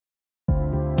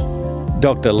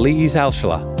Dr. Lise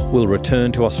Alschuler will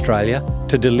return to Australia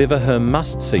to deliver her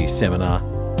must-see seminar,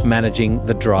 Managing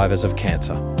the Drivers of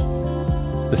Cancer.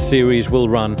 The series will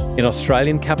run in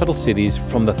Australian capital cities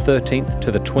from the 13th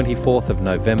to the 24th of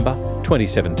November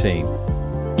 2017.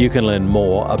 You can learn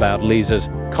more about Lisa's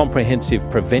comprehensive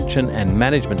prevention and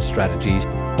management strategies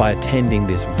by attending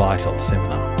this vital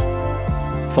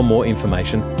seminar. For more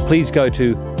information, please go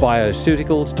to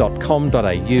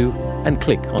bioceuticals.com.au and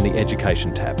click on the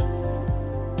Education tab.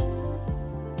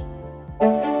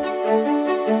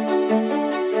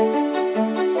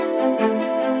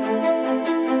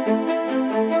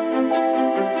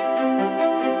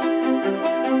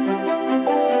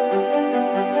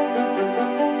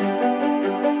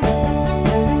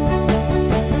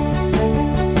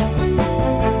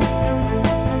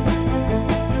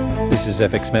 This is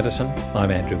FX Medicine.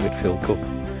 I'm Andrew Whitfield Cook,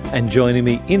 and joining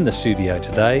me in the studio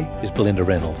today is Belinda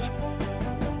Reynolds.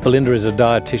 Belinda is a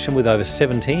dietitian with over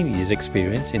 17 years'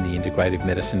 experience in the integrative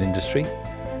medicine industry.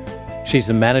 She's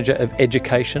the manager of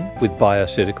education with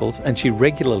Bioceuticals, and she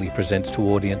regularly presents to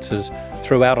audiences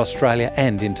throughout Australia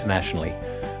and internationally.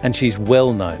 And she's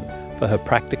well known for her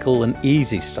practical and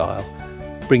easy style,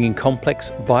 bringing complex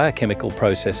biochemical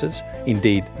processes,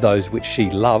 indeed those which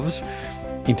she loves,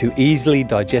 into easily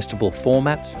digestible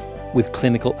formats with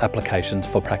clinical applications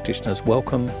for practitioners.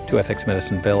 Welcome to FX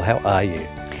Medicine, Belle. How are you?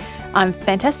 I'm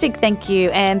fantastic, thank you,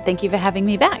 and thank you for having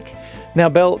me back. Now,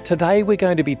 Belle, today we're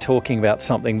going to be talking about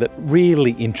something that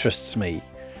really interests me,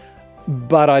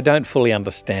 but I don't fully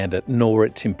understand it, nor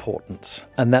its importance,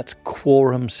 and that's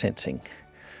quorum sensing.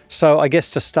 So I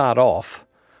guess to start off,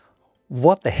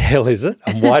 what the hell is it,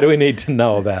 and why do we need to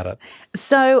know about it?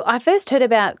 So I first heard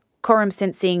about quorum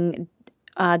sensing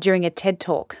during a TED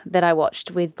Talk that I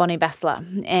watched with Bonnie Bassler.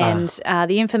 And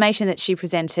the information that she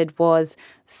presented was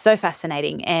so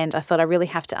fascinating, and I thought I really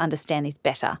have to understand this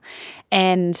better.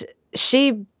 And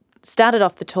she started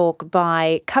off the talk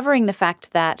by covering the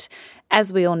fact that,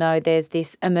 as we all know, there's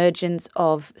this emergence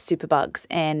of superbugs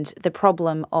and the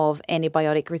problem of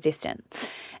antibiotic resistance.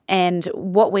 And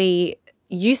what we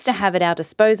used to have at our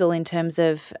disposal in terms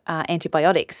of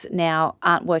antibiotics now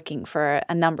aren't working for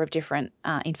a number of different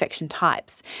infection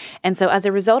types. And so as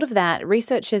a result of that,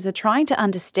 researchers are trying to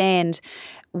understand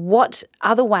what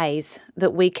other ways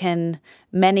that we can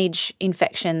manage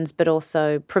infections but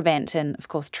also prevent and, of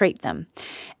course, treat them.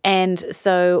 And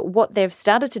so what they've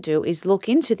started to do is look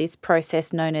into this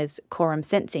process known as quorum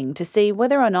sensing to see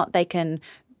whether or not they can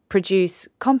produce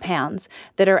compounds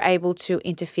that are able to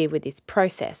interfere with this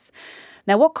process.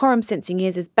 Now, what quorum sensing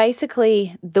is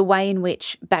basically the way in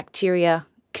which bacteria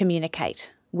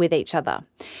communicate with each other.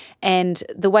 And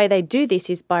the way they do this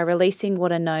is by releasing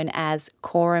what are known as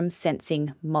quorum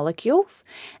sensing molecules.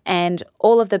 And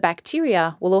all of the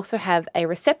bacteria will also have a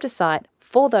receptor site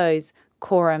for those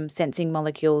quorum sensing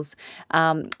molecules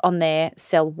on their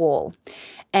cell wall.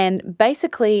 And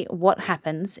basically what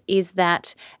happens is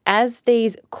that as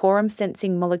these quorum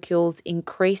sensing molecules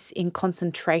increase in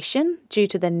concentration due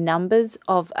to the numbers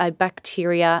of a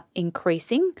bacteria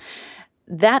increasing,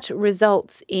 that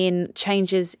results in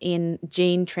changes in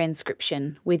gene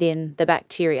transcription within the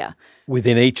bacteria.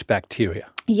 Within each bacteria?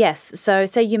 Yes. So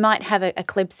you might have a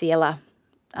Klebsiella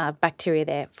bacteria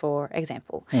there, for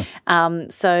example.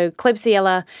 So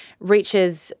Klebsiella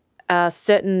reaches a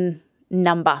certain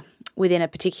number within a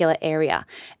particular area.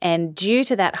 And due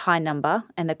to that high number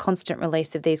and the constant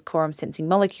release of these quorum sensing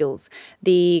molecules,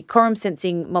 the quorum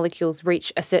sensing molecules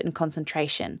reach a certain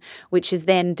concentration, which is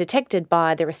then detected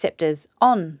by the receptors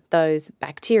on those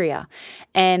bacteria.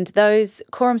 And those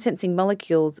quorum sensing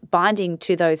molecules binding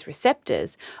to those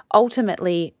receptors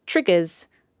ultimately triggers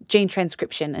gene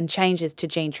transcription and changes to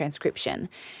gene transcription.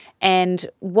 And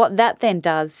what that then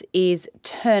does is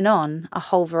turn on a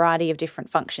whole variety of different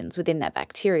functions within that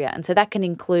bacteria. And so that can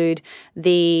include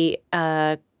the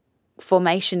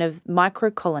formation of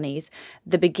microcolonies,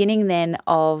 the beginning then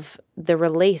of the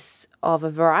release of a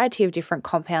variety of different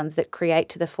compounds that contribute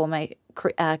to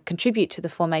the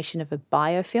formation of a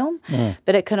biofilm,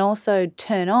 but it can also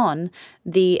turn on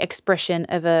the expression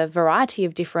of a variety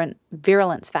of different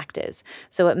virulence factors.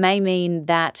 So it may mean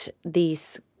that the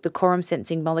quorum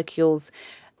sensing molecules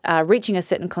reaching a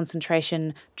certain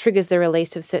concentration triggers the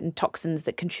release of certain toxins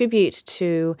that contribute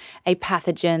to a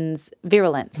pathogen's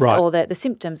virulence or the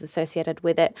symptoms associated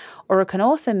with it. Or it can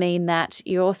also mean that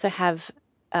you also have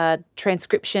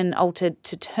transcription altered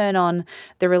to turn on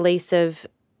the release of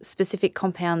specific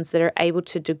compounds that are able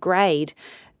to degrade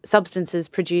substances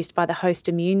produced by the host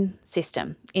immune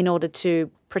system in order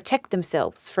to protect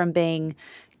themselves from being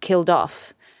killed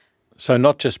off. So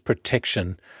not just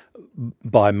protection,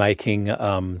 by making,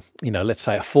 let's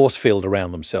say a force field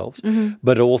around themselves,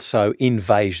 but also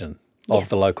invasion of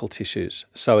the local tissues.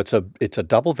 So it's a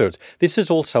double virulence. This is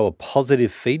also a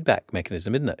positive feedback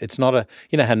mechanism, isn't it? It's not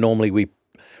how normally we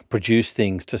produce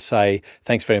things to say,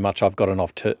 thanks very much, I've got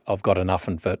enough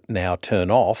and now turn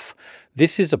off.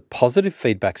 This is a positive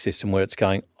feedback system where it's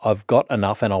going, I've got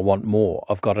enough and I want more.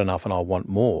 I've got enough and I want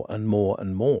more and more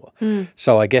and more.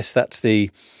 So I guess that's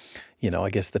the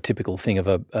typical thing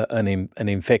of an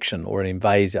infection or an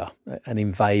invader.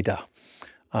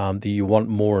 That you want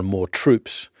more and more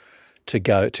troops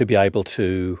to be able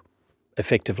to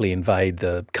effectively invade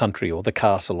the country or the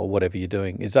castle or whatever you're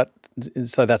doing.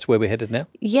 So that's where we're headed now?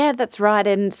 Yeah, that's right.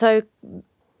 And so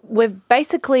we've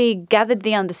basically gathered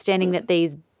the understanding that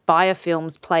these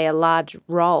biofilms play a large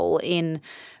role in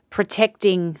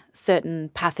protecting certain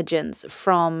pathogens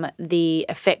from the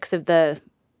effects of the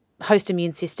host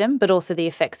immune system, but also the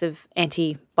effects of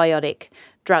antibiotic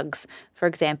drugs, for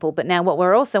example. But now what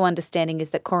we're also understanding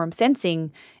is that quorum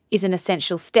sensing is an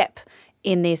essential step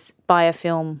in this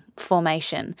biofilm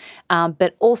formation,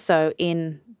 but also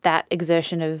in that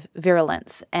exertion of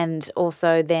virulence, and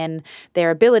also then their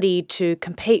ability to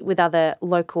compete with other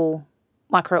local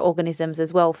microorganisms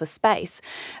as well for space,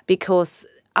 because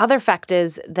other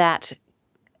factors that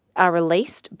are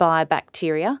released by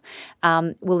bacteria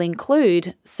will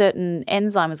include certain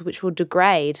enzymes which will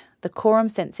degrade the quorum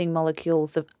sensing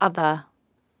molecules of other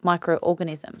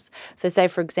microorganisms. So say,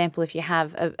 for example, if you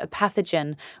have a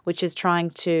pathogen which is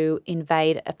trying to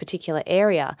invade a particular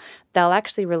area, they'll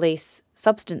actually release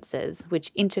substances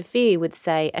which interfere with,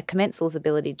 say, a commensal's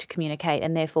ability to communicate,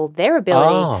 and therefore their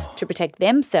ability to protect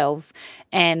themselves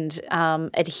and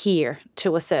adhere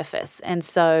to a surface. And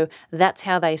so that's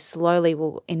how they slowly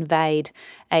will invade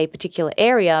a particular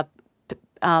area,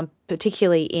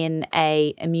 particularly in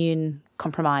a immune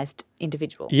compromised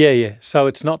individual. Yeah. So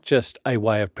it's not just a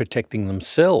way of protecting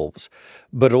themselves,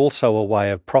 but also a way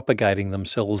of propagating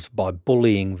themselves by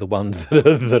bullying the ones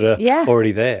that are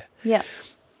already there. Yeah.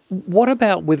 What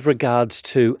about with regards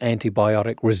to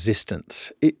antibiotic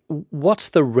resistance? What's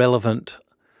the relevance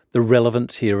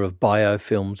here of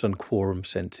biofilms and quorum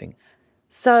sensing?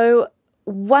 So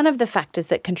one of the factors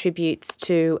that contributes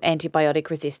to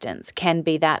antibiotic resistance can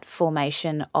be that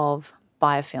formation of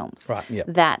biofilms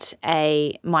that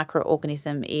a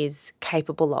microorganism is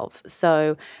capable of.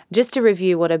 So just to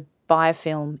review what a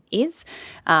biofilm is,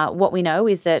 what we know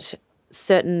is that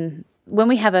when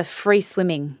we have a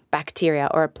free-swimming bacteria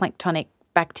or a planktonic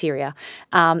bacteria,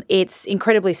 it's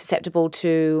incredibly susceptible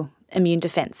to immune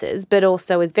defences, but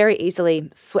also is very easily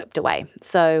swept away.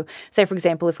 So say, for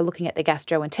example, if we're looking at the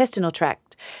gastrointestinal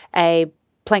tract, a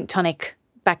planktonic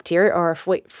bacteria or a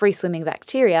free-swimming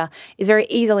bacteria is very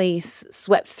easily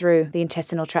swept through the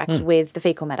intestinal tract with the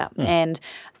fecal matter and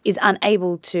is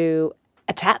unable to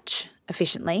attach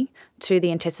efficiently to the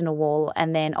intestinal wall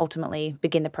and then ultimately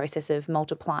begin the process of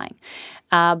multiplying.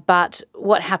 But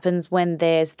what happens when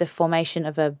there's the formation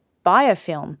of a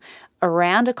biofilm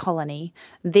around a colony,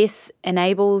 this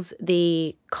enables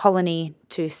the colony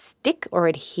to stick or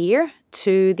adhere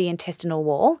to the intestinal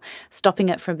wall, stopping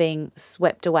it from being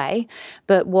swept away.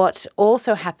 But what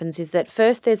also happens is that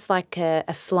first there's like a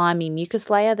slimy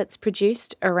mucus layer that's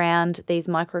produced around these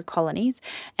microcolonies,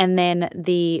 and then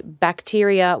the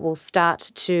bacteria will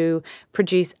start to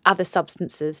produce other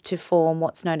substances to form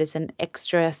what's known as an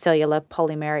extracellular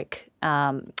polymeric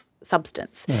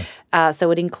substance.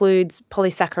 So it includes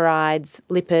polysaccharides,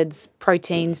 lipids,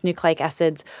 proteins, nucleic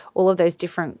acids. All of those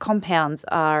different compounds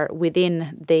are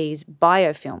within these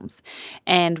biofilms.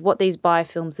 And what these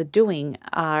biofilms are doing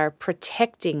are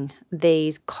protecting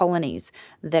these colonies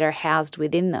that are housed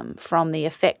within them from the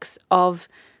effects of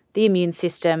the immune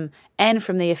system and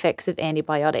from the effects of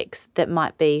antibiotics that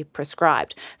might be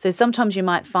prescribed. So sometimes you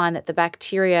might find that the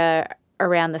bacteria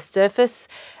around the surface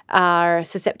are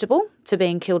susceptible to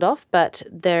being killed off, but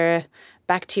the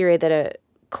bacteria that are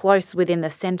close within the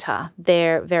centre,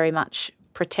 they're very much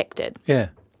protected. Yeah.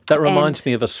 That reminds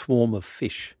me of a swarm of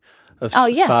fish, of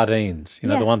sardines.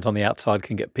 The ones on the outside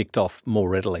can get picked off more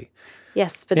readily.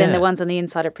 Yes, but then the ones on the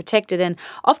inside are protected, and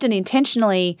often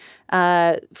intentionally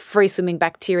free-swimming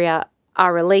bacteria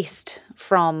are released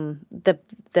from the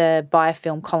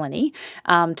biofilm colony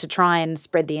to try and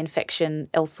spread the infection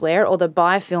elsewhere, or the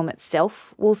biofilm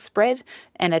itself will spread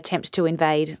and attempt to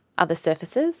invade other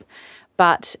surfaces.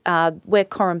 But where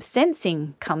quorum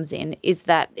sensing comes in is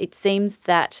that it seems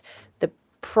that the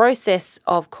process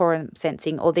of quorum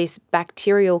sensing, or this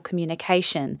bacterial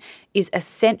communication, is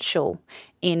essential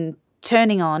in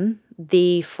turning on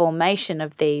the formation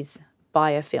of these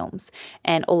biofilms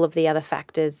and all of the other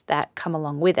factors that come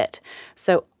along with it.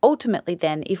 So ultimately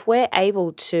then, if we're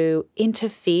able to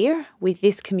interfere with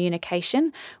this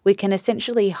communication, we can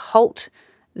essentially halt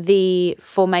the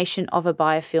formation of a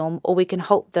biofilm, or we can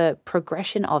halt the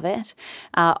progression of it,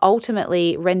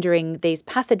 ultimately rendering these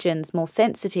pathogens more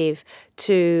sensitive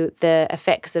to the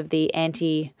effects of the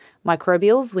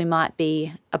antimicrobials we might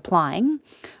be applying.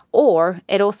 Or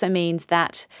it also means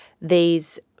that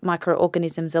these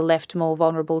microorganisms are left more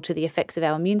vulnerable to the effects of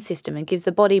our immune system and gives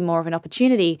the body more of an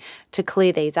opportunity to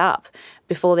clear these up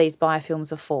before these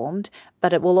biofilms are formed,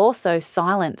 but it will also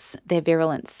silence their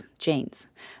virulence genes.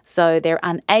 So they're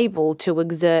unable to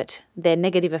exert their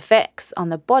negative effects on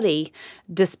the body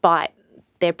despite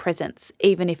their presence,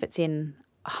 even if it's in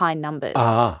high numbers.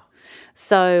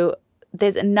 So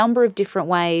there's a number of different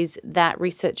ways that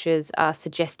researchers are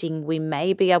suggesting we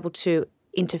may be able to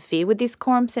interfere with this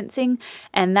quorum sensing,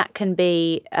 and that can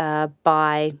be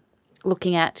by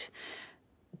looking at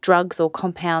drugs or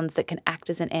compounds that can act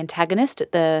as an antagonist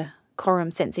at the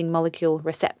quorum sensing molecule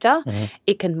receptor.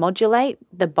 It can modulate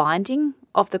the binding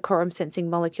of the quorum sensing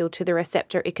molecule to the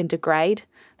receptor. It can degrade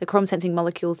the quorum sensing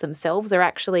molecules themselves, or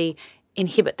actually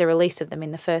inhibit the release of them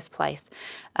in the first place.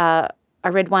 I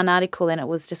read one article and it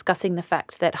was discussing the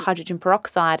fact that hydrogen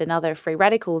peroxide and other free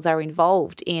radicals are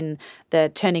involved in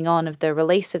the turning on of the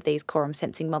release of these quorum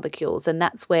sensing molecules. And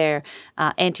that's where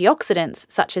antioxidants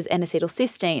such as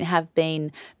N-acetylcysteine have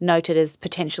been noted as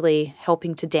potentially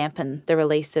helping to dampen the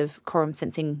release of quorum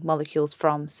sensing molecules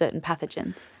from certain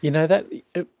pathogens. You know, that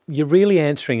you're really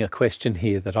answering a question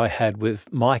here that I had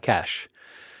with Mike Ash.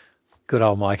 Good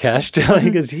old Mike Ash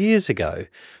telling us years ago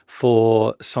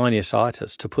for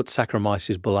sinusitis to put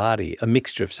Saccharomyces boulardii, a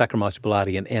mixture of Saccharomyces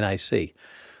boulardii and NAC,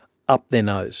 up their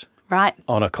nose. Right.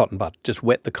 On a cotton bud. Just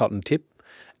wet the cotton tip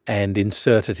and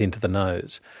insert it into the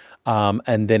nose.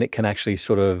 And then it can actually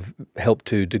sort of help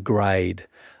to degrade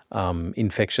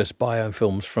infectious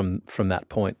biofilms from that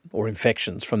point, or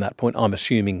infections from that point. I'm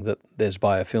assuming that there's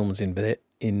biofilms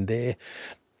in there.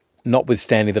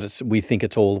 Notwithstanding that we think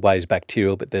it's always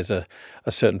bacterial, but there's a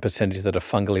certain percentage that are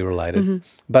fungally related.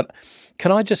 But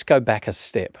can I just go back a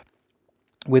step?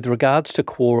 With regards to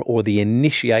or the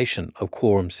initiation of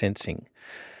quorum sensing,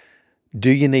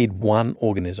 do you need one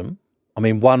organism? I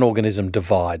mean, one organism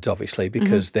divides, obviously,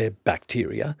 because they're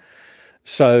bacteria.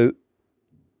 So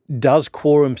does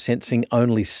quorum sensing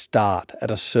only start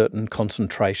at a certain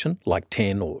concentration, like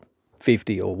 10 or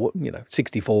 50 or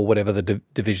 64, whatever the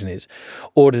division is,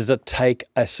 or does it take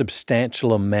a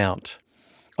substantial amount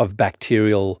of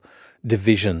bacterial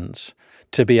divisions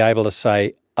to be able to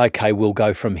say, okay, we'll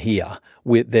go from here.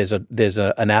 There's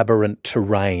an aberrant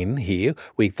terrain here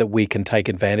that we can take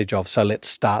advantage of, so let's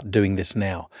start doing this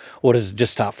now? Or does it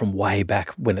just start from way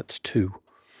back when it's 2?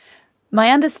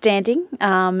 My understanding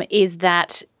is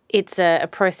that it's a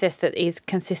process that is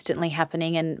consistently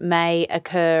happening and may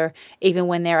occur even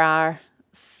when there are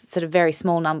sort of very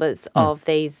small numbers of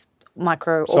these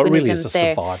microorganisms. So it really is a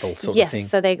survival sort of thing. Yes,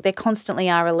 so they constantly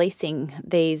are releasing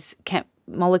these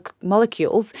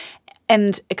molecules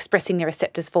and expressing their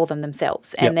receptors for them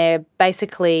themselves. And they're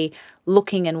basically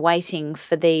looking and waiting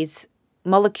for these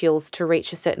molecules to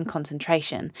reach a certain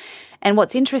concentration. And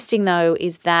what's interesting, though,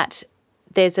 is that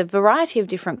there's a variety of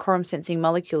different quorum sensing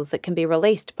molecules that can be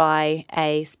released by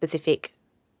a specific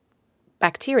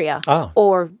bacteria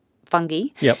or fungi.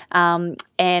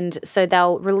 And so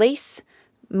they'll release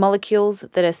molecules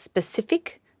that are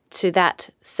specific to that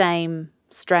same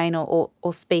strain or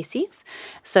species,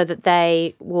 so that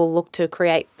they will look to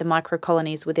create the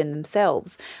microcolonies within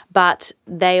themselves. But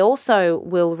they also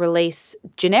will release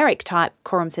generic type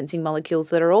quorum sensing molecules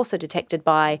that are also detected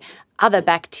by other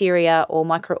bacteria or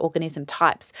microorganism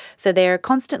types. So they're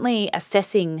constantly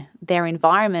assessing their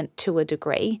environment to a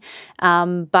degree,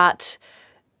 but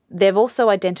they've also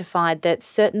identified that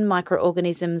certain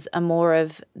microorganisms are more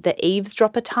of the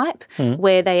eavesdropper type,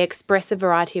 where they express a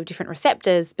variety of different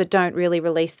receptors but don't really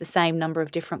release the same number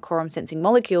of different quorum sensing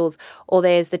molecules. Or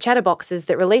there's the chatterboxes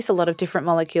that release a lot of different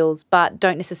molecules but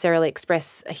don't necessarily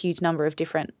express a huge number of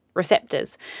different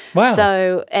receptors. Wow.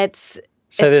 So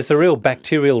there's a real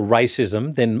bacterial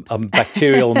racism, then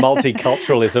bacterial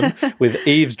multiculturalism with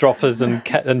eavesdroppers and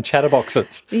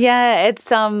chatterboxes. Yeah,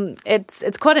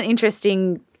 it's quite an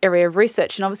interesting area of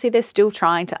research, and obviously they're still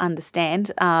trying to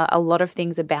understand a lot of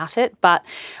things about it. But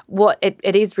what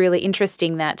it is really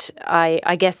interesting that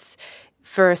I guess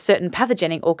for certain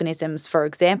pathogenic organisms, for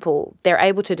example, they're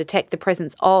able to detect the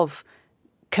presence of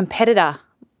competitor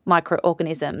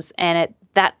microorganisms, and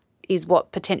that is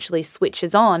what potentially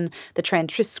switches on the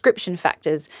transcription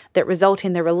factors that result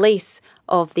in the release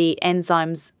of the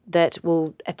enzymes that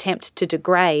will attempt to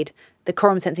degrade the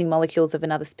quorum-sensing molecules of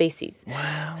another species.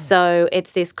 Wow. So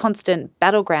it's this constant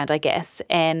battleground, I guess,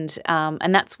 and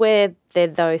that's where there,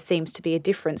 though, seems to be a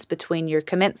difference between your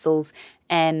commensals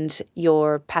and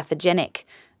your pathogenic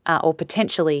or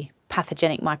potentially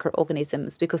pathogenic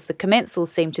microorganisms, because the commensals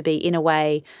seem to be, in a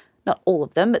way, not all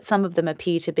of them, but some of them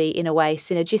appear to be, in a way,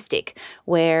 synergistic,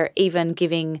 where even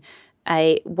giving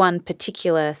one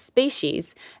particular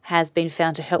species has been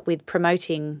found to help with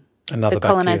promoting Another the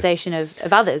colonisation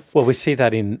of others. Well, we see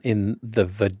that in the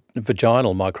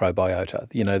vaginal microbiota.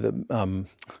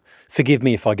 Forgive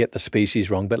me if I get the species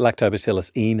wrong, but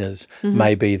Lactobacillus iners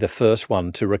may be the first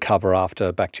one to recover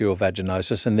after bacterial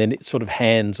vaginosis, and then it sort of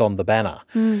hands on the banner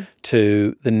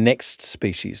to the next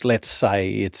species. Let's say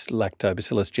it's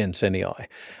Lactobacillus jensenii,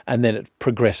 and then it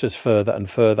progresses further and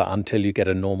further until you get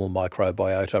a normal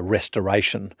microbiota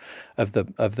restoration of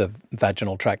the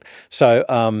vaginal tract.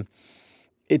 So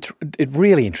it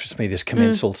really interests me, this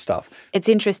commensal stuff. It's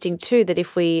interesting too that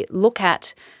if we look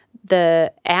at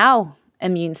our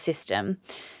immune system,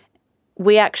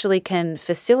 we actually can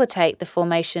facilitate the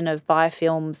formation of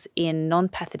biofilms in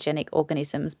non-pathogenic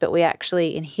organisms, but we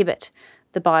actually inhibit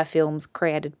the biofilms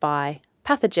created by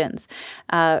pathogens.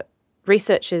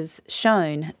 Research has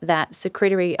shown that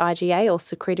secretory IgA, or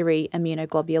secretory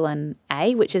immunoglobulin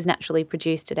A, which is naturally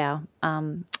produced at our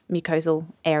mucosal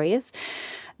areas,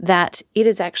 that it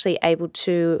is actually able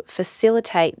to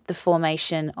facilitate the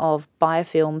formation of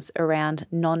biofilms around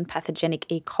non-pathogenic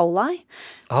E. coli.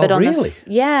 Oh, really?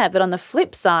 But on the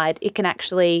flip side, it can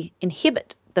actually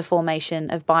inhibit the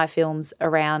formation of biofilms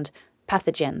around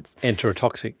pathogens.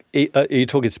 Enterotoxic. Are you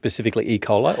talking specifically E.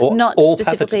 coli or not all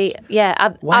specifically? Pathogens?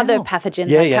 Yeah, other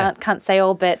pathogens. I can't say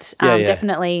all, but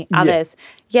definitely others.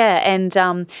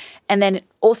 And then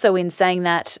also in saying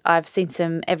that, I've seen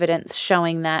some evidence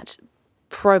showing that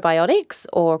probiotics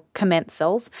or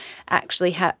commensals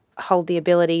actually hold the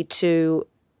ability to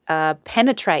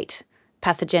penetrate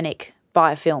pathogenic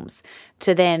biofilms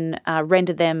to then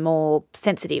render them more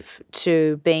sensitive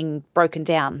to being broken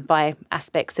down by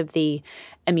aspects of the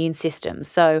immune system.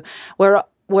 So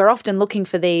we're often looking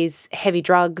for these heavy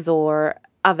drugs or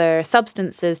other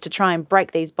substances to try and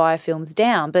break these biofilms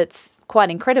down, but it's quite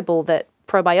incredible that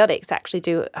probiotics actually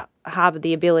do harbour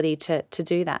the ability to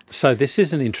do that. So this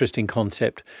is an interesting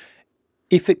concept.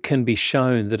 If it can be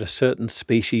shown that a certain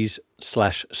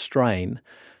species/strain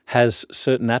has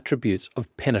certain attributes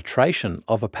of penetration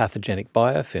of a pathogenic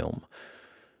biofilm,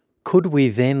 could we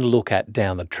then look at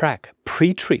down the track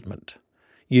pre-treatment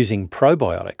using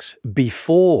probiotics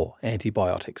before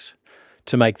antibiotics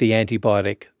to make the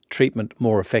antibiotic treatment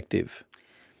more effective?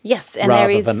 Yes, and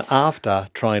rather than after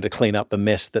trying to clean up the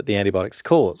mess that the antibiotics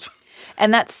cause.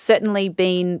 And that's certainly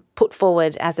been put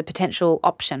forward as a potential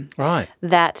option. Right.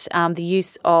 That the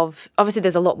use of, obviously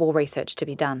there's a lot more research to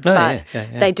be done, but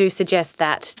they do suggest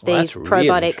that these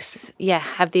probiotics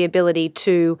have the ability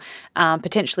to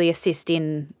potentially assist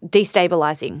in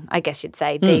destabilising, I guess you'd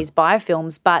say, these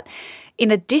biofilms. But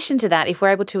in addition to that, if we're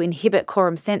able to inhibit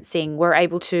quorum sensing, we're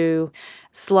able to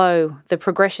slow the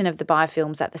progression of the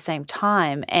biofilms at the same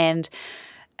time, and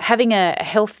having a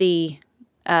healthy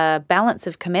balance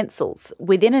of commensals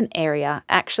within an area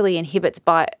actually inhibits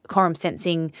quorum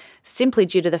sensing simply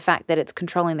due to the fact that it's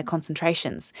controlling the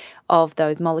concentrations of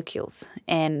those molecules.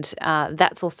 And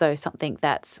that's also something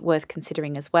that's worth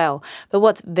considering as well. But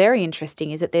what's very interesting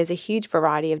is that there's a huge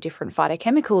variety of different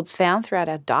phytochemicals found throughout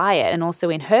our diet and also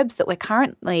in herbs that we're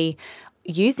currently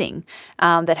using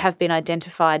that have been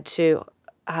identified to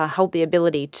hold the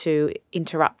ability to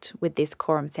interrupt with this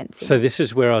quorum sensing. So this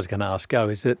is where I was going to ask go.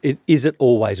 Is it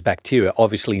always bacteria?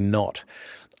 Obviously not.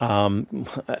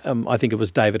 I think it was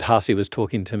David Hussey was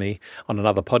talking to me on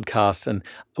another podcast, and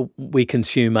we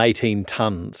consume 18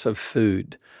 tonnes of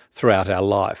food throughout our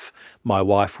life. My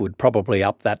wife would probably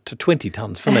up that to 20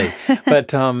 tonnes for me.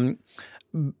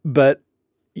 But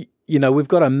you know, we've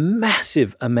got a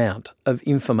massive amount of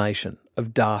information,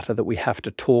 of data that we have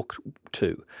to talk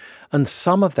to, and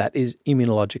some of that is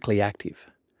immunologically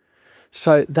active.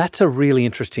 So that's a really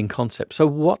interesting concept. So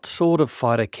what sort of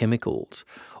phytochemicals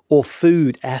or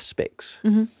food aspects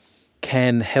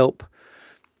can help,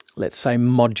 let's say,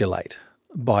 modulate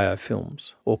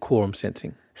biofilms or quorum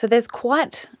sensing? So there's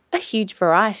quite a huge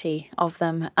variety of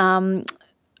them.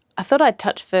 I thought I'd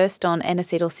touch first on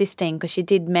N-acetylcysteine because you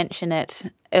did mention it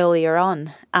earlier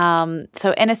on.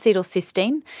 So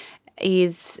N-acetylcysteine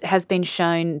has been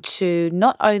shown to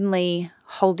not only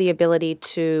hold the ability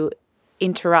to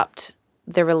interrupt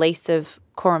the release of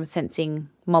quorum sensing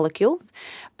molecules,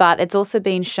 but it's also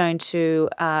been shown to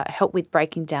help with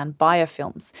breaking down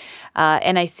biofilms.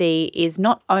 NAC is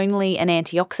not only an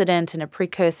antioxidant and a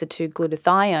precursor to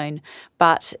glutathione,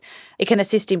 but it can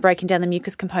assist in breaking down the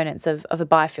mucus components of a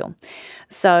biofilm.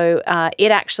 So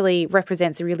it actually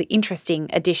represents a really interesting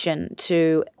addition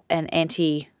to an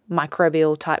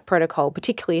antimicrobial type protocol,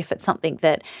 particularly if it's something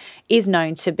that is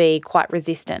known to be quite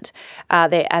resistant.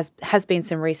 There has been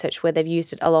some research where they've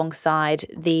used it alongside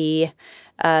the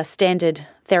standard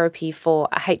therapy for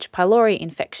a H. pylori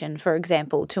infection, for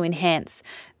example, to enhance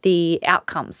the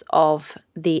outcomes of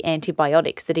the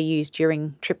antibiotics that are used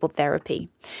during triple therapy.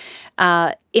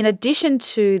 In addition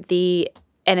to the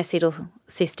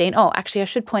N-acetylcysteine, I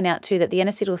should point out too that the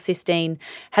N-acetylcysteine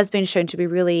has been shown to be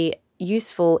really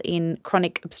useful in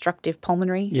chronic obstructive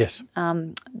pulmonary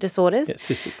disorders. Yeah,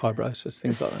 cystic fibrosis,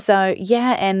 things like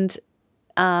that.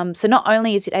 So not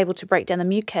only is it able to break down the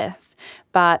mucus,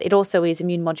 but it also is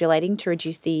immune modulating to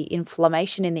reduce the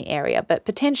inflammation in the area, but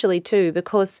potentially too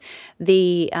because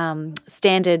the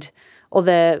standard or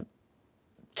the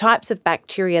types of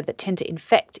bacteria that tend to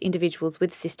infect individuals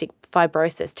with cystic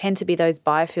fibrosis tend to be those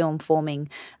biofilm-forming,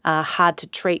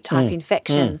 hard-to-treat type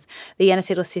infections. The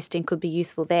N-acetylcysteine could be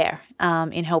useful there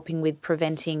in helping with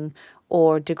preventing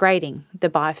or degrading the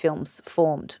biofilms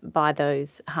formed by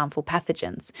those harmful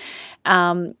pathogens.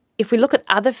 If we look at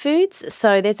other foods,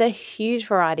 so there's a huge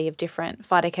variety of different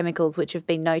phytochemicals which have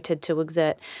been noted to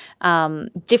exert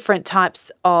different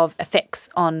types of effects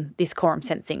on this quorum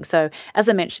sensing. So as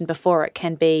I mentioned before, it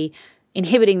can be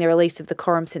inhibiting the release of the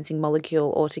quorum sensing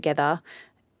molecule altogether,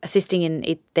 assisting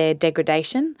in their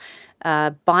degradation,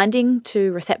 binding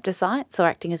to receptor sites, or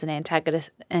acting as an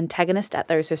antagonist at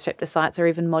those receptor sites, or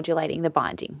even modulating the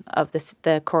binding of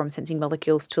the quorum sensing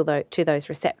molecules to those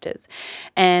receptors.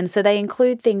 And so they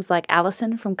include things like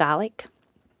allicin from garlic,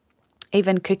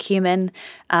 even curcumin,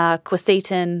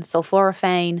 quercetin,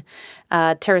 sulforaphane,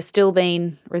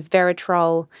 pterostilbene,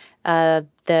 resveratrol,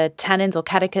 the tannins or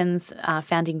catechins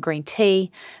found in green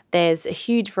tea. There's a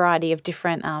huge variety of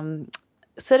different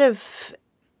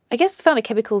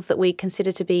phytochemicals that we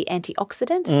consider to be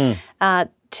antioxidant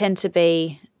tend to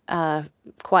be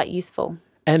quite useful.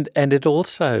 And it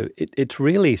also, it's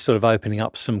really sort of opening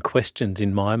up some questions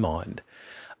in my mind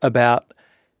about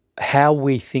how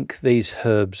we think these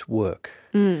herbs work.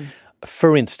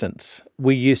 For instance,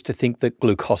 we used to think that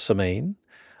glucosamine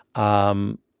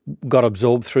got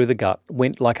absorbed through the gut,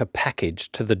 went like a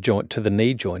package to the joint, to the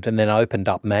knee joint, and then opened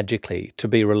up magically to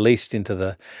be released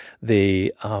into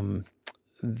the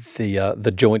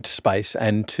joint space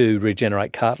and to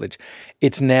regenerate cartilage.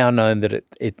 It's now known that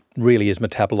it really is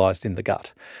metabolized in the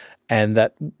gut, and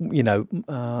that we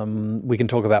can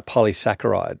talk about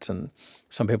polysaccharides, and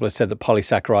some people have said that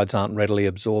polysaccharides aren't readily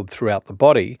absorbed throughout the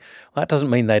body. Well, that doesn't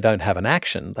mean they don't have an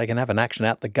action. They can have an action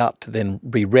out the gut to then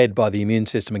be read by the immune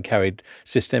system and carried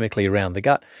systemically around the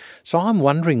gut. So I'm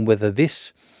wondering whether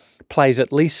this plays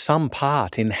at least some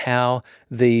part in how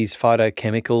these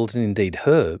phytochemicals and indeed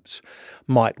herbs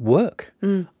might work.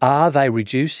 Are they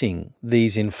reducing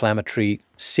these inflammatory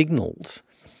signals,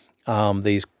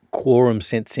 these quorum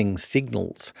sensing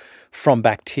signals from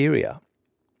bacteria,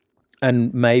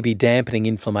 and maybe dampening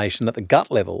inflammation at the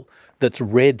gut level that's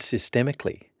read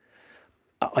systemically?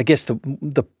 I guess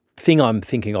the thing I'm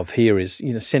thinking of here is,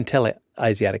 Centella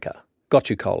asiatica,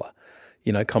 Gotu kola,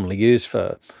 commonly used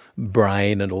for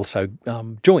brain and also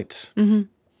joints.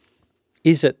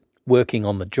 Is it working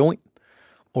on the joint,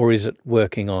 or is it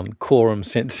working on quorum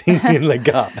sensing in the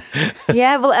gut?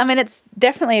 Yeah, well, it's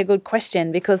definitely a good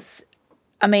question because,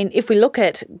 if we look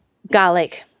at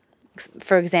garlic,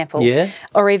 for example,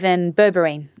 or even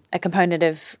berberine, a component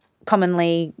of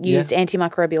commonly used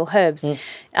antimicrobial herbs,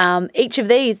 each of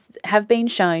these have been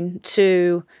shown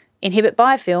to inhibit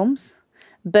biofilms,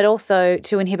 but also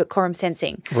to inhibit quorum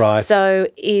sensing. Right. So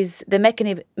is the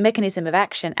mechanism of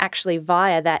action actually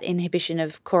via that inhibition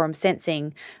of quorum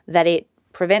sensing that it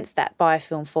prevents that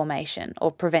biofilm formation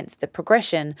or prevents the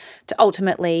progression to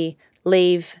ultimately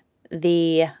leave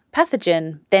the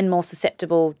pathogen then more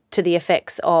susceptible to the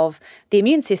effects of the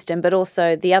immune system, but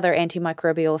also the other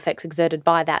antimicrobial effects exerted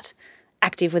by that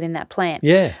active within that plant.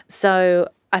 Yeah. So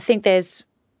I think there's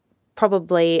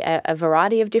probably a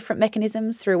variety of different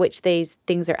mechanisms through which these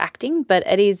things are acting, but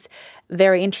it is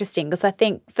very interesting because I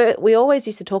think we always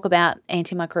used to talk about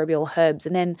antimicrobial herbs,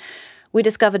 and then we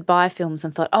discovered biofilms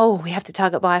and thought, we have to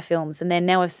target biofilms, and then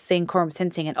now we've seen quorum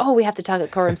sensing and, we have to target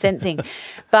quorum sensing.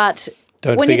 But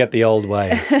don't forget the old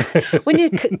ways. When you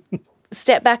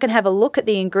step back and have a look at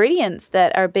the ingredients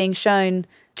that are being shown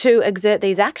to exert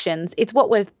these actions, it's what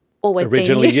we've always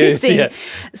originally been using. Yeah.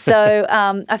 So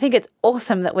I think it's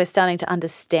awesome that we're starting to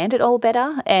understand it all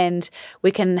better, and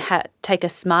we can take a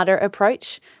smarter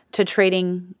approach to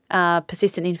treating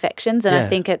persistent infections. And I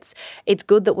think it's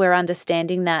good that we're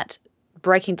understanding that,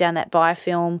 breaking down that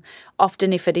biofilm.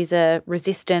 Often if it is a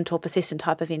resistant or persistent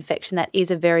type of infection, that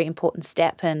is a very important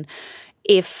step. And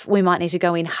if we might need to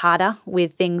go in harder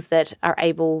with things that are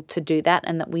able to do that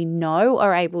and that we know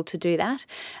are able to do that.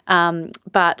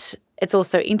 But it's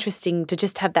also interesting to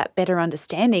just have that better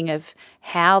understanding of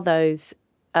how those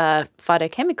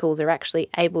phytochemicals are actually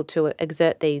able to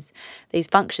exert these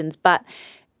functions. But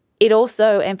it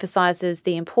also emphasises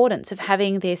the importance of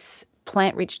having this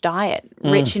plant-rich diet,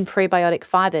 rich in prebiotic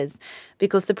fibres,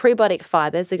 because the prebiotic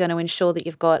fibres are going to ensure that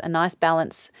you've got a nice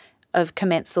balance of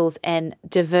commensals and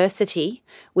diversity,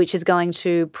 which is going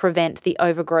to prevent the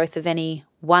overgrowth of any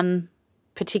one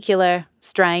particular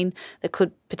strain that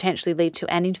could potentially lead to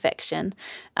an infection.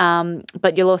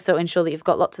 But you'll also ensure that you've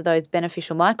got lots of those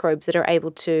beneficial microbes that are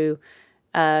able to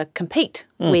compete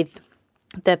with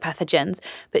the pathogens.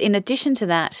 But in addition to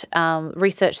that,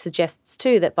 research suggests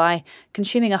too that by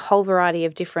consuming a whole variety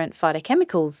of different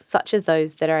phytochemicals, such as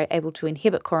those that are able to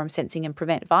inhibit quorum sensing and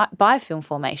prevent biofilm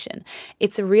formation,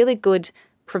 it's a really good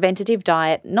preventative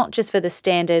diet, not just for the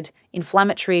standard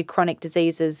inflammatory chronic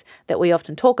diseases that we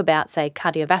often talk about, say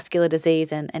cardiovascular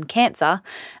disease and cancer.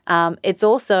 It's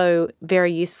also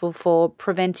very useful for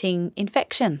preventing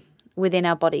infection within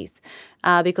our bodies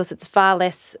because it's far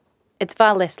less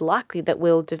likely that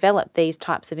we'll develop these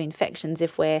types of infections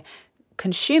if we're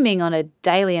consuming on a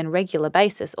daily and regular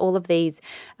basis all of these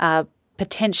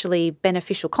potentially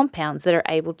beneficial compounds that are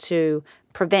able to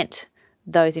prevent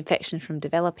those infections from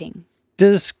developing.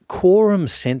 Does quorum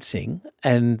sensing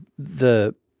and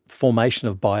the formation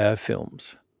of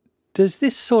biofilms, does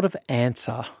this sort of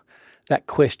answer that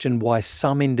question why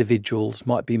some individuals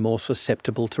might be more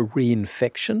susceptible to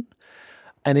reinfection?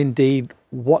 And indeed,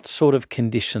 what sort of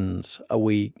conditions are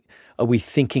we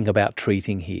thinking about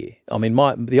treating here? I mean,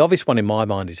 the obvious one in my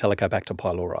mind is Helicobacter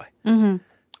pylori. Mm-hmm.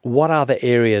 What other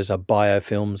areas are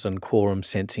biofilms and quorum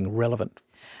sensing relevant?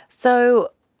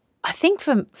 So I think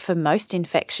for most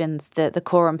infections, the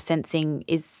quorum sensing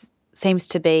seems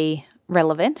to be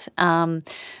relevant.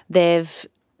 They've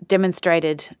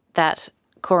demonstrated that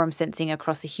quorum sensing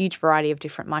across a huge variety of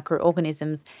different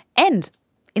microorganisms and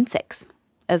insects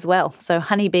as well. So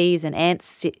honeybees and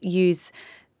ants use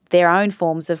their own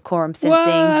forms of quorum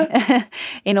sensing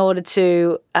in order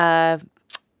to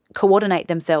coordinate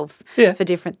themselves for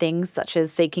different things, such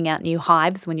as seeking out new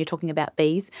hives when you're talking about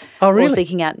bees. Oh, really? Or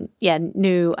seeking out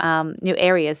new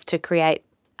areas to create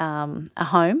a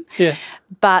home. Yeah.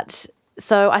 But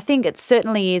so I think it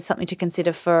certainly is something to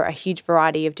consider for a huge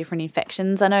variety of different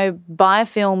infections. I know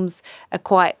biofilms are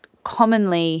quite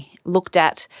commonly looked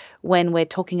at when we're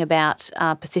talking about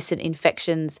persistent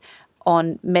infections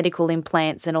on medical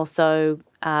implants and also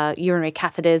urinary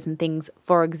catheters and things,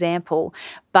 for example.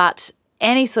 But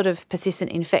any sort of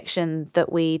persistent infection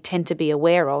that we tend to be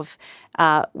aware of,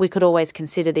 we could always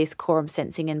consider this quorum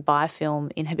sensing and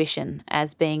biofilm inhibition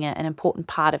as being an important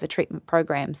part of a treatment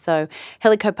program. So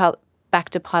Helicobacter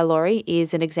pylori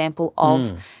is an example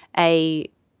of a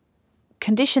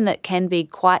condition that can be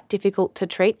quite difficult to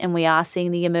treat, and we are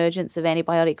seeing the emergence of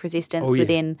antibiotic resistance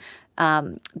within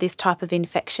this type of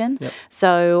infection. Yep.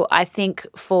 So I think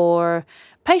for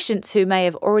patients who may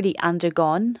have already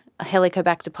undergone a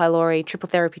Helicobacter pylori triple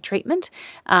therapy treatment,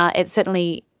 it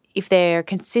certainly, if their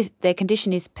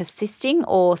condition is persisting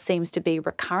or seems to be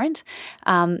recurrent,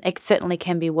 it certainly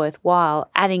can be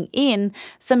worthwhile adding in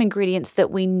some ingredients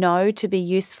that we know to be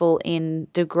useful in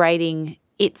degrading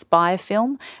its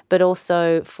biofilm, but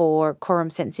also for quorum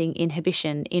sensing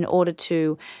inhibition in order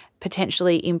to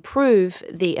potentially improve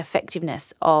the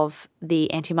effectiveness of the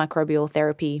antimicrobial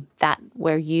therapy that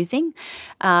we're using.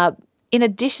 In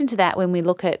addition to that, when we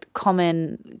look at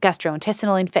common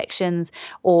gastrointestinal infections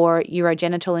or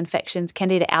urogenital infections,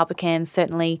 Candida albicans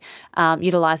certainly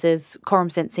utilises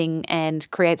quorum sensing and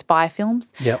creates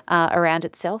biofilms around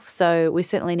itself. So we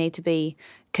certainly need to be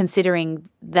considering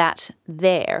that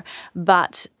there.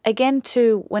 But again,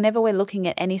 too, whenever we're looking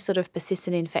at any sort of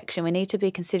persistent infection, we need to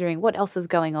be considering what else is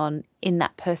going on in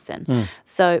that person.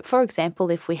 So, for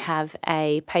example, if we have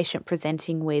a patient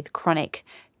presenting with chronic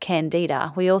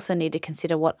Candida, we also need to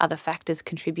consider what other factors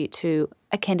contribute to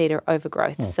a Candida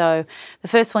overgrowth. So the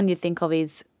first one you'd think of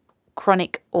is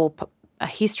chronic or a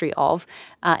history of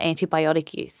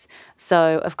antibiotic use.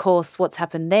 So, of course, what's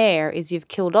happened there is you've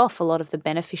killed off a lot of the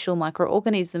beneficial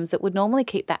microorganisms that would normally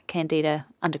keep that candida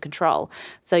under control.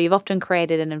 So you've often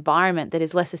created an environment that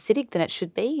is less acidic than it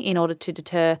should be in order to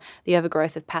deter the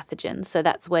overgrowth of pathogens. So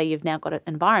that's where you've now got an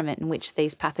environment in which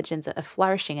these pathogens are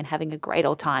flourishing and having a great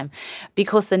old time.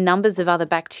 Because the numbers of other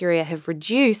bacteria have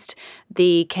reduced,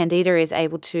 the candida is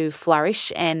able to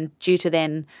flourish, and due to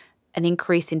then an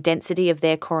increase in density of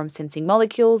their quorum-sensing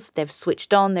molecules, they've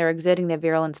switched on, they're exerting their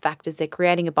virulence factors, they're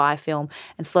creating a biofilm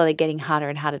and slowly getting harder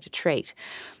and harder to treat.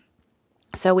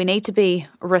 So we need to be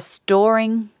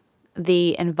restoring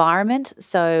the environment,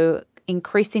 so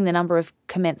increasing the number of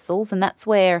commensals, and that's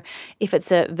where, if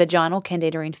it's a vaginal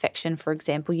candida infection, for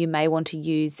example, you may want to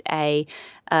use a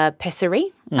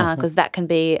pessary, because that can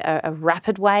be a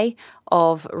rapid way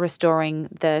of restoring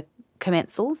the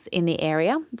commensals in the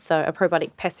area, so a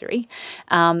probiotic pessary,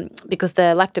 because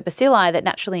the lactobacilli that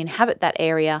naturally inhabit that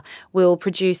area will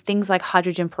produce things like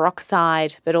hydrogen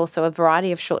peroxide, but also a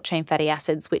variety of short-chain fatty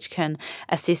acids which can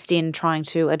assist in trying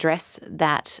to address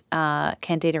that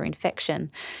candida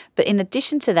infection. But in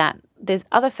addition to that, there's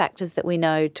other factors that we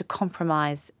know to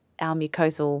compromise our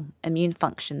mucosal immune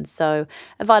function. So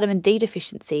a vitamin D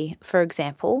deficiency, for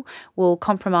example, will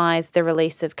compromise the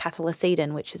release of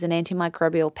cathelicidin, which is an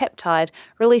antimicrobial peptide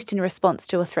released in response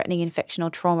to a threatening infection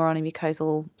or trauma on a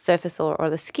mucosal surface or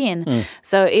the skin.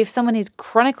 So if someone is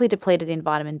chronically depleted in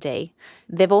vitamin D,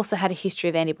 they've also had a history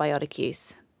of antibiotic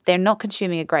use. They're not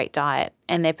consuming a great diet,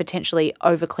 and they're potentially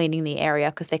over-cleaning the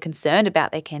area because they're concerned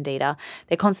about their candida.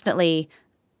 They're constantly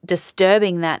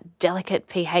disturbing that delicate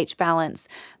pH balance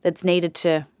that's needed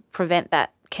to prevent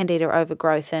that candida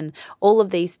overgrowth, and all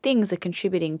of these things are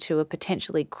contributing to a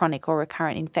potentially chronic or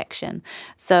recurrent infection.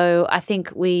 So I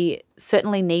think we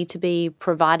certainly need to be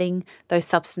providing those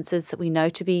substances that we know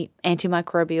to be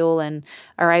antimicrobial and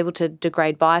are able to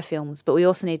degrade biofilms, but we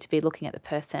also need to be looking at the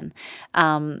person.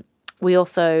 We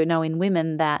also know in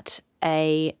women that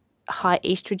a high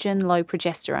estrogen, low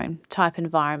progesterone type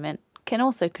environment can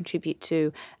also contribute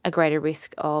to a greater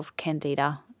risk of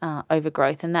candida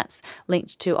overgrowth, and that's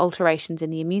linked to alterations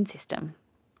in the immune system.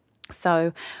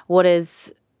 So what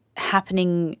is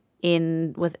happening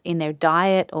in their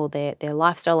diet or their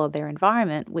lifestyle or their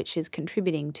environment, which is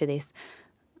contributing to this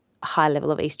high level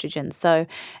of estrogen. So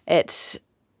it,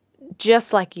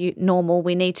 just like normal,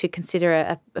 we need to consider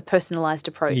a personalised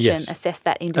approach and assess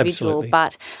that individual. Absolutely.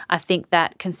 But I think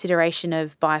that consideration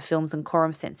of biofilms and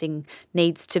quorum sensing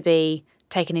needs to be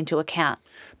taken into account.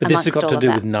 But this has got to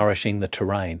do with nourishing the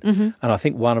terrain. Mm-hmm. And I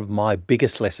think one of my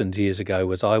biggest lessons years ago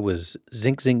was I was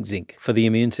zinc, zinc, zinc for the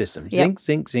immune system. Zinc,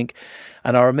 zinc, zinc.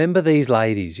 And I remember these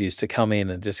ladies used to come in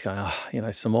and just go,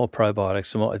 some more probiotics,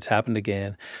 some more, it's happened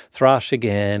again, thrush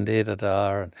again,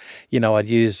 da-da-da. And, I'd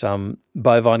use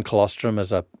bovine colostrum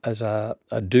as a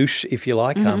douche, if you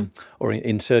like, or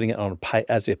inserting it on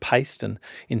as a paste and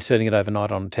inserting it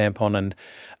overnight on a tampon. And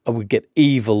I would get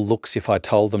evil looks if I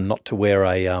told them not to wear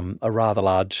a rather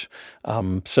large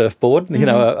surfboard,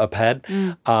 a pad,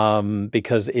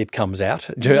 because it comes out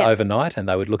overnight, and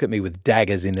they would look at me with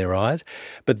daggers in their eyes.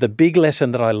 But the big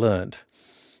lesson that I learned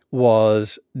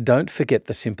was don't forget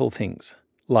the simple things,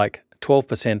 like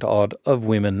 12% odd of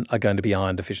women are going to be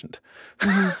iron deficient.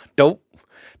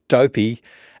 Dopey.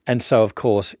 And so, of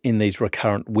course, in these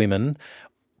recurrent women,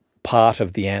 part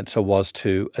of the answer was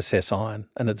to assess iron.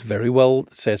 And it's very well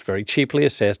assessed, very cheaply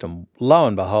assessed, and lo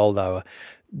and behold, they were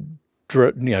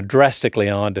drastically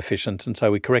iron deficient, and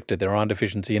so we corrected their iron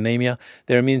deficiency anemia.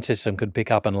 Their immune system could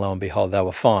pick up, and lo and behold, they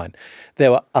were fine.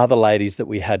 There were other ladies that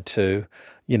we had to,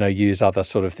 use other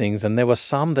sort of things, and there were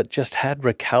some that just had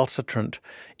recalcitrant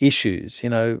issues,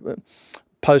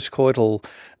 postcoital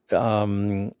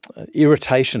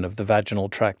irritation of the vaginal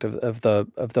tract of the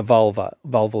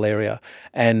vulval area,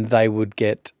 and they would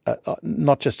get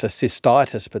not just a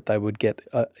cystitis, but they would get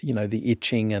the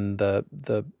itching and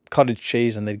the cottage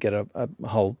cheese, and they'd get a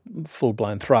whole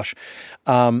full-blown thrush.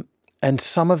 And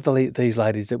some of these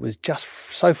ladies, it was just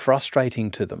so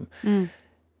frustrating to them.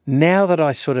 Now that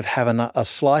I sort of have a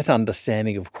slight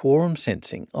understanding of quorum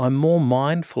sensing, I'm more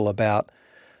mindful about,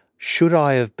 should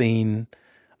I have been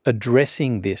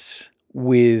addressing this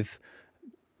with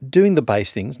doing the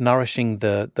base things, nourishing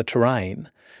the terrain,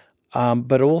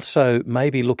 but also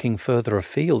maybe looking further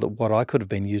afield at what I could have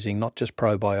been using, not just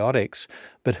probiotics,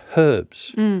 but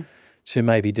herbs to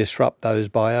maybe disrupt those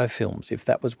biofilms, if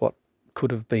that was what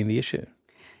could have been the issue.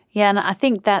 Yeah, and I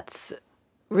think that's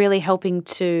really helping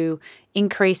to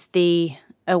increase the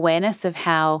awareness of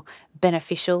how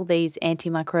beneficial these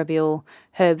antimicrobial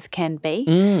herbs can be.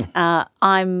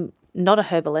 I'm not a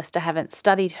herbalist. I haven't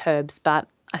studied herbs, but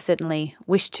I certainly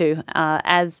wish to,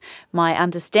 as my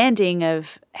understanding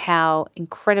of how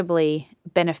incredibly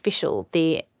beneficial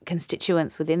the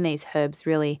constituents within these herbs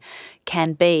really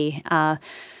can be.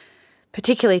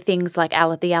 Particularly things like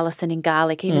the allicin in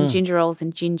garlic, even gingerols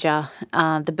and ginger,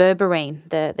 the berberine,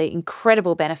 the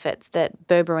incredible benefits that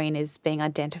berberine is being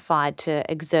identified to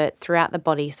exert throughout the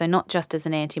body. So not just as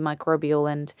an antimicrobial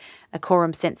and a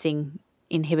quorum sensing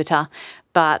inhibitor,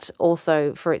 but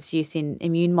also for its use in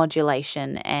immune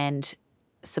modulation and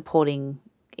supporting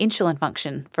insulin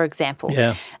function, for example.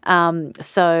 Yeah.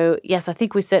 So, yes, I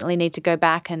think we certainly need to go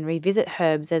back and revisit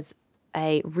herbs as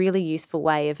a really useful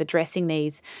way of addressing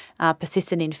these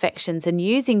persistent infections and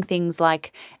using things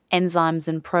like enzymes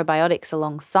and probiotics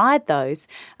alongside those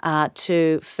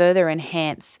to further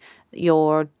enhance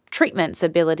your treatment's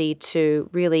ability to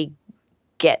really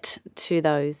get to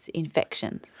those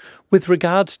infections. With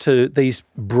regards to these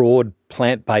broad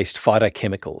plant-based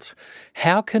phytochemicals,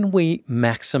 how can we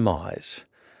maximise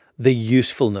the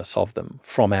usefulness of them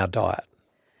from our diet?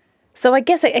 So I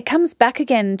guess it comes back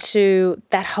again to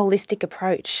that holistic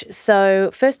approach. So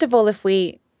first of all, if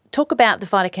we talk about the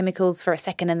phytochemicals for a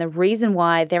second and the reason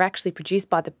why they're actually produced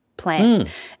by the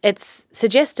plants, it's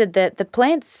suggested that the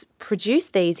plants produce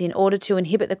these in order to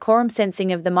inhibit the quorum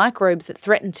sensing of the microbes that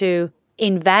threaten to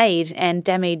invade and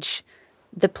damage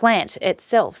the plant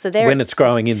itself. So when it's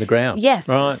growing in the ground. Yes.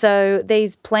 Right. So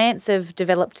these plants have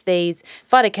developed these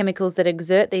phytochemicals that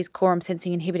exert these quorum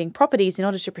sensing inhibiting properties in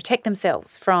order to protect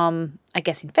themselves from, I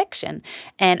guess, infection.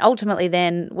 And ultimately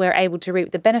then we're able to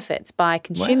reap the benefits by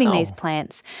consuming these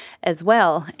plants as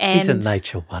well. And isn't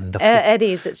nature wonderful? It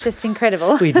is. It's just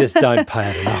incredible. We just don't pay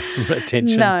it enough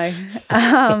attention. No.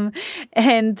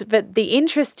 But the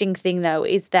interesting thing, though,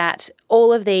 is that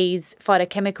all of these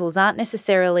phytochemicals aren't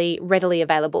necessarily readily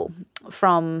available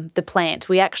from the plant.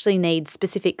 We actually need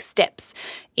specific steps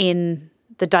in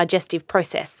the digestive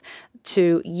process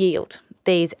to yield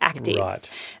these actives. Right.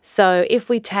 So if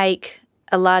we take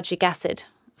ellagic acid,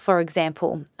 for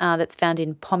example, that's found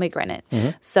in pomegranate,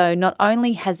 so not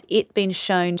only has it been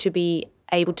shown to be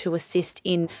able to assist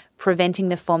in preventing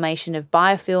the formation of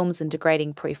biofilms and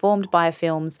degrading preformed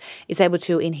biofilms, is able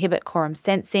to inhibit quorum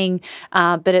sensing,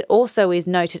 but it also is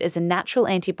noted as a natural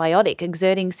antibiotic,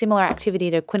 exerting similar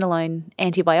activity to quinolone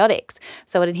antibiotics.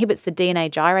 So it inhibits the DNA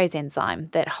gyrase enzyme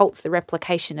that halts the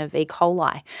replication of E.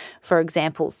 coli, for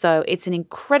example. So it's an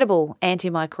incredible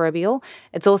antimicrobial.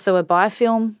 It's also a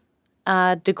biofilm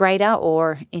degrader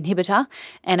or inhibitor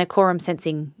and a quorum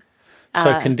sensing.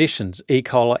 So conditions, E.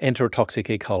 coli, enterotoxic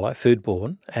E. coli,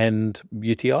 foodborne, and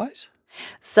UTIs?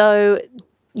 So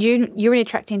urinary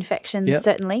tract infections,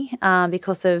 certainly,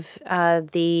 because of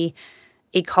the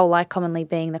E. coli commonly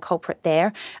being the culprit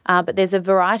there. But there's a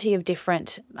variety of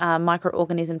different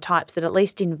microorganism types that, at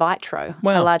least in vitro,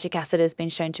 ellagic acid has been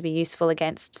shown to be useful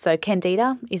against. So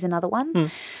Candida is another one.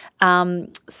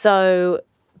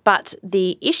 But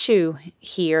the issue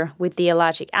here with the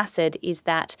ellagic acid is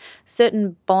that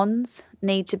certain bonds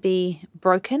need to be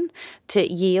broken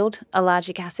to yield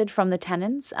ellagic acid from the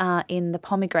tannins in the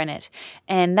pomegranate,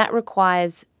 and that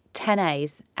requires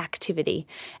tannase activity.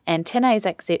 And tannase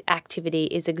activity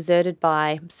is exerted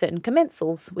by certain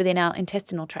commensals within our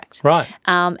intestinal tract. Right.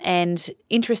 And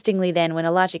interestingly then, when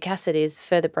ellagic acid is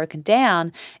further broken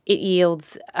down, it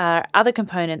yields other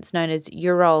components known as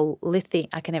urolithic.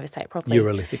 I can never say it properly.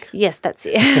 Urolithic. Yes, that's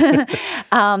it.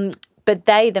 But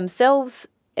they themselves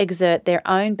exert their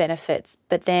own benefits,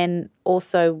 but then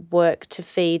also work to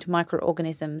feed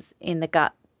microorganisms in the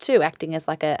gut too, acting as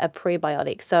like a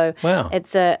prebiotic. So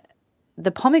it's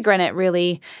the pomegranate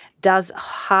really does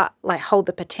hold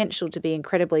the potential to be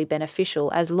incredibly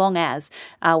beneficial as long as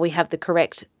we have the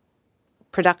correct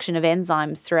production of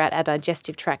enzymes throughout our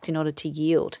digestive tract in order to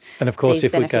yield these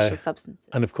beneficial substances.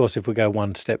 And of course, if we go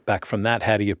one step back from that,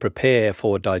 how do you prepare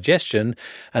for digestion?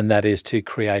 And that is to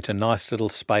create a nice little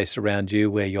space around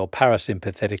you where you're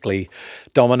parasympathetically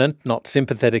dominant, not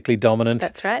sympathetically dominant.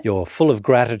 That's right. You're full of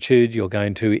gratitude. You're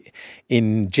going to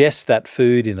ingest that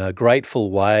food in a grateful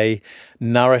way,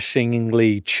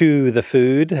 nourishingly chew the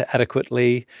food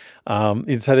adequately. So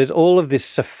there's all of this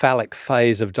cephalic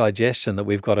phase of digestion that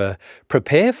we've got to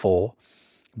prepare for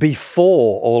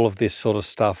before all of this sort of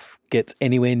stuff gets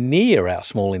anywhere near our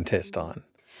small intestine.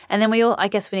 And then I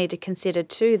guess we need to consider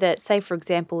too that, say, for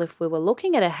example, if we were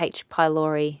looking at a H.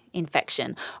 pylori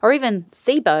infection or even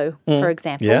SIBO, for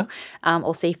example,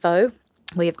 or SIFO,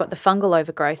 where you've got the fungal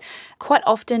overgrowth, quite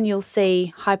often you'll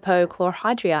see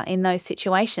hypochlorhydria in those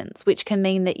situations, which can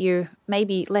mean that you're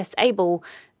maybe less able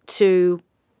to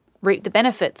reap the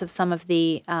benefits of some of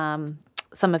the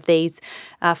some of these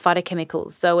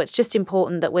phytochemicals. So it's just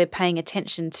important that we're paying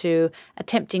attention to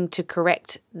attempting to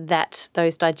correct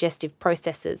those digestive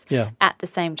processes at the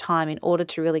same time in order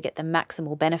to really get the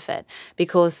maximal benefit,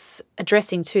 because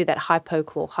addressing too that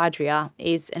hypochlorhydria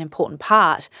is an important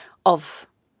part of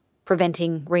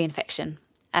preventing reinfection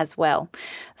as well.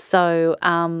 So,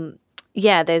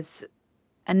 there's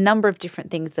a number of different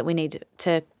things that we need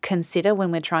to consider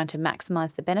when we're trying to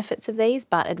maximise the benefits of these,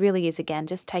 but it really is, again,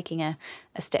 just taking a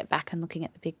step back and looking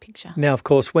at the big picture. Now, of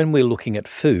course, when we're looking at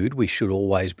food, we should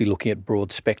always be looking at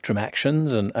broad spectrum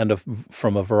actions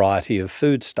from a variety of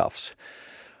foodstuffs.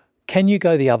 Can you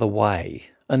go the other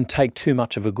way and take too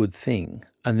much of a good thing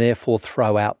and therefore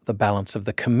throw out the balance of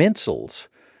the commensals,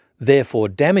 therefore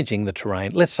damaging the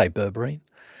terrain, let's say berberine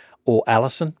or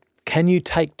allicin? Can you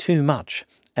take too much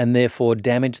and therefore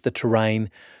damage the terrain,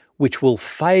 which will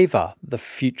favour the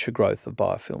future growth of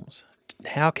biofilms?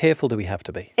 How careful do we have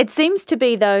to be? It seems to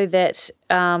be, though, that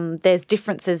there's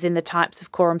differences in the types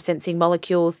of quorum-sensing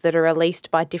molecules that are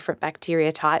released by different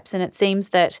bacteria types, and it seems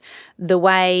that the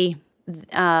way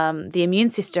the immune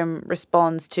system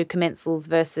responds to commensals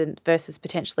versus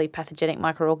potentially pathogenic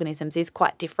microorganisms is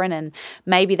quite different, and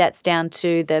maybe that's down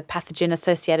to the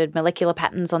pathogen-associated molecular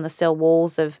patterns on the cell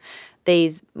walls of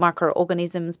these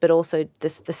microorganisms, but also the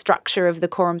structure of the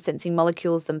quorum-sensing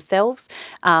molecules themselves.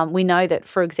 We know that,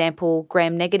 for example,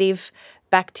 gram-negative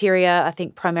bacteria, I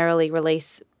think, primarily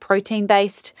release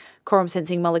protein-based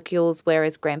quorum-sensing molecules,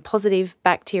 whereas gram-positive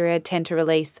bacteria tend to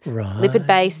release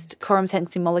lipid-based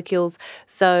quorum-sensing molecules.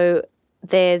 So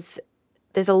there's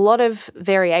a lot of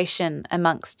variation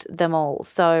amongst them all.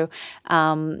 So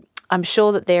I'm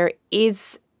sure that there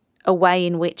is a way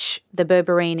in which the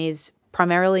berberine is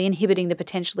primarily inhibiting the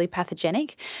potentially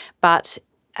pathogenic, but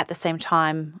at the same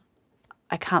time,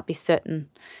 I can't be certain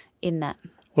in that.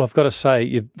 Well, I've got to say,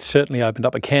 you've certainly opened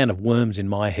up a can of worms in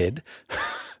my head,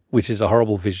 which is a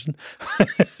horrible vision.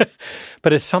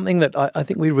 But it's something that I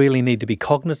think we really need to be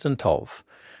cognizant of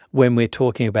when we're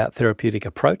talking about therapeutic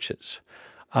approaches.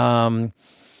 To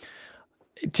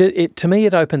me,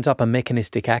 it opens up a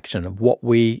mechanistic action of what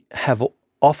we have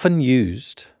often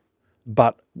used,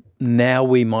 but now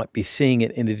we might be seeing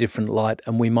it in a different light,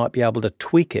 and we might be able to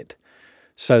tweak it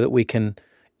so that we can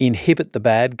inhibit the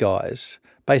bad guys,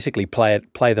 basically play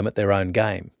them at their own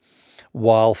game,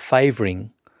 while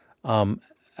favouring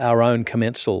our own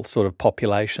commensal sort of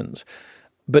populations,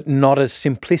 but not as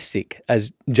simplistic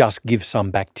as just give some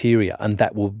bacteria and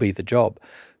that will be the job.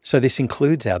 So this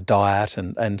includes our diet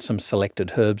and some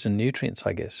selected herbs and nutrients,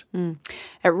 I guess.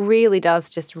 It really does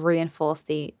just reinforce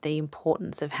the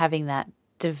importance of having that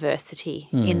diversity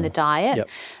in the diet,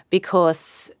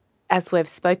 because as we've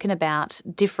spoken about,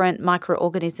 different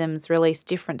microorganisms release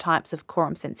different types of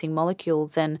quorum-sensing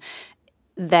molecules, and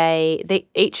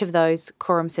each of those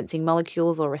quorum-sensing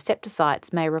molecules or receptor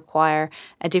sites may require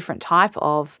a different type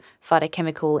of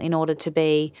phytochemical in order to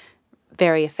be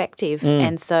very effective.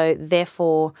 And so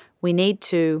therefore we need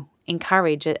to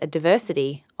encourage a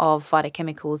diversity of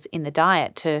phytochemicals in the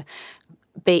diet to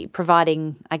be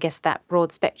providing, I guess, that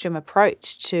broad spectrum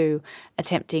approach to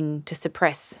attempting to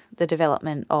suppress the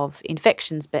development of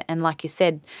infections, and like you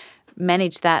said,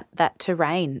 manage that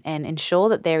terrain and ensure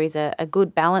that there is a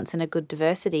good balance and a good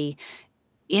diversity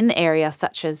in areas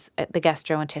such as the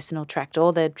gastrointestinal tract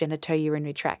or the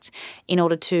genitourinary tract, in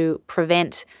order to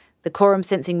prevent the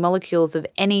quorum-sensing molecules of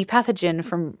any pathogen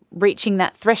from reaching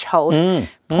that threshold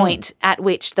point at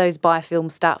which those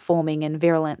biofilms start forming and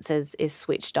virulence is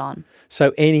switched on.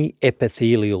 So any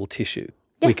epithelial tissue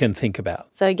we can think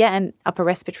about. So and upper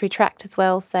respiratory tract as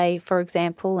well, say, for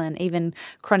example, and even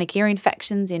chronic ear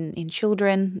infections in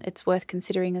children, it's worth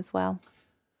considering as well.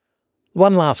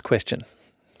 One last question.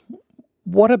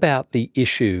 What about the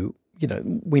issue,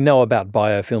 we know about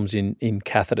biofilms in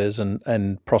catheters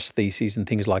and prostheses and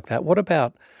things like that. What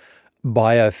about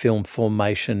biofilm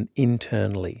formation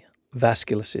internally,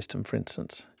 vascular system, for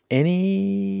instance?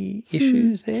 Any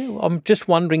issues there? I'm just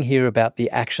wondering here about the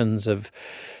actions of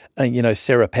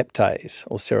serapeptase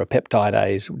or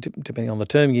serapeptidase, depending on the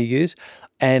term you use,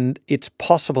 and its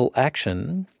possible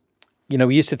action.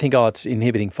 We used to think, it's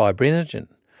inhibiting fibrinogen.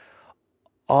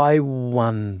 I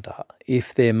wonder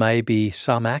if there may be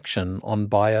some action on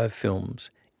biofilms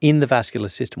in the vascular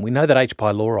system. We know that H.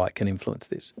 pylori can influence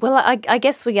this. Well, I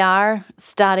guess we are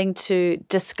starting to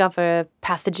discover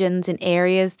pathogens in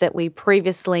areas that we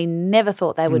previously never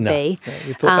thought they would be.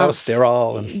 We thought they were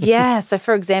sterile. So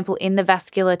for example, in the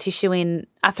vascular tissue in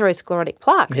atherosclerotic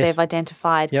plaques, they've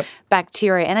identified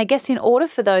bacteria. And I guess in order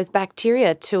for those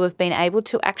bacteria to have been able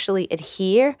to actually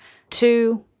adhere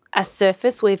to a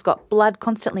surface where we've got blood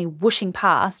constantly whooshing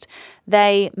past,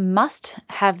 they must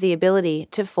have the ability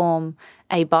to form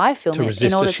a biofilm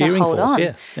in order to hold on.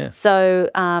 Yeah. So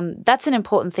that's an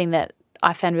important thing that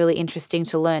I found really interesting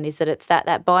to learn, is that it's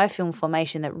that biofilm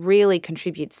formation that really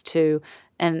contributes to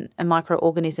a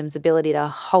microorganism's ability to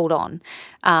hold on.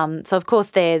 So, of course,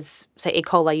 there's, say, E.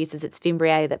 coli uses its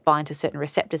Fimbriae that bind to certain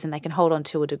receptors and they can hold on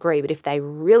to a degree. But if they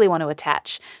really want to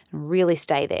attach and really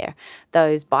stay there,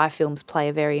 those biofilms play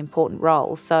a very important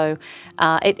role. So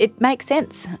it makes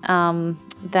sense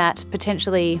that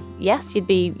potentially, yes,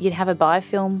 you'd have a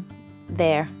biofilm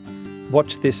there.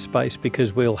 Watch this space,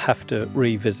 because we'll have to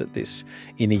revisit this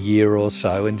in a year or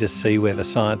so and just see where the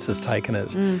science has taken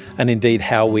us, and indeed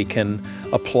how we can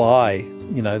apply,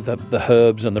 the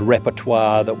herbs and the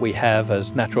repertoire that we have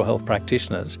as natural health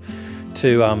practitioners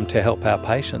to help our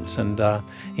patients and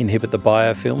inhibit the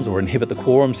biofilms, or inhibit the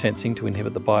quorum sensing to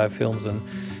inhibit the biofilms, and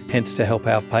hence to help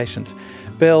our patients.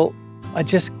 Bill, I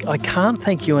can't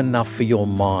thank you enough for your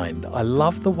mind. I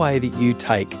love the way that you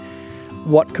take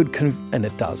what could, and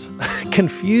it does,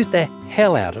 confuse the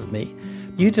hell out of me.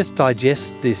 You just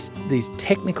digest these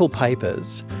technical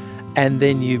papers, and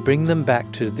then you bring them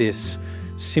back to this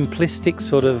simplistic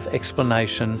sort of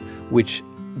explanation, which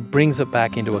brings it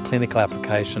back into a clinical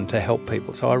application to help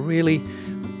people. So I really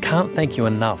can't thank you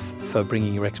enough for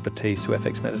bringing your expertise to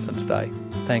FX Medicine today.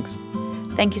 Thanks.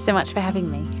 Thank you so much for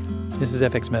having me. This is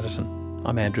FX Medicine.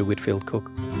 I'm Andrew Whitfield Cook.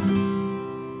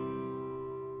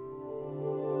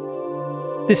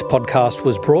 This podcast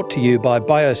was brought to you by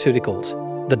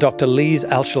Bioceuticals, the Dr. Lees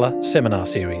Alschuler Seminar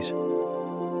Series.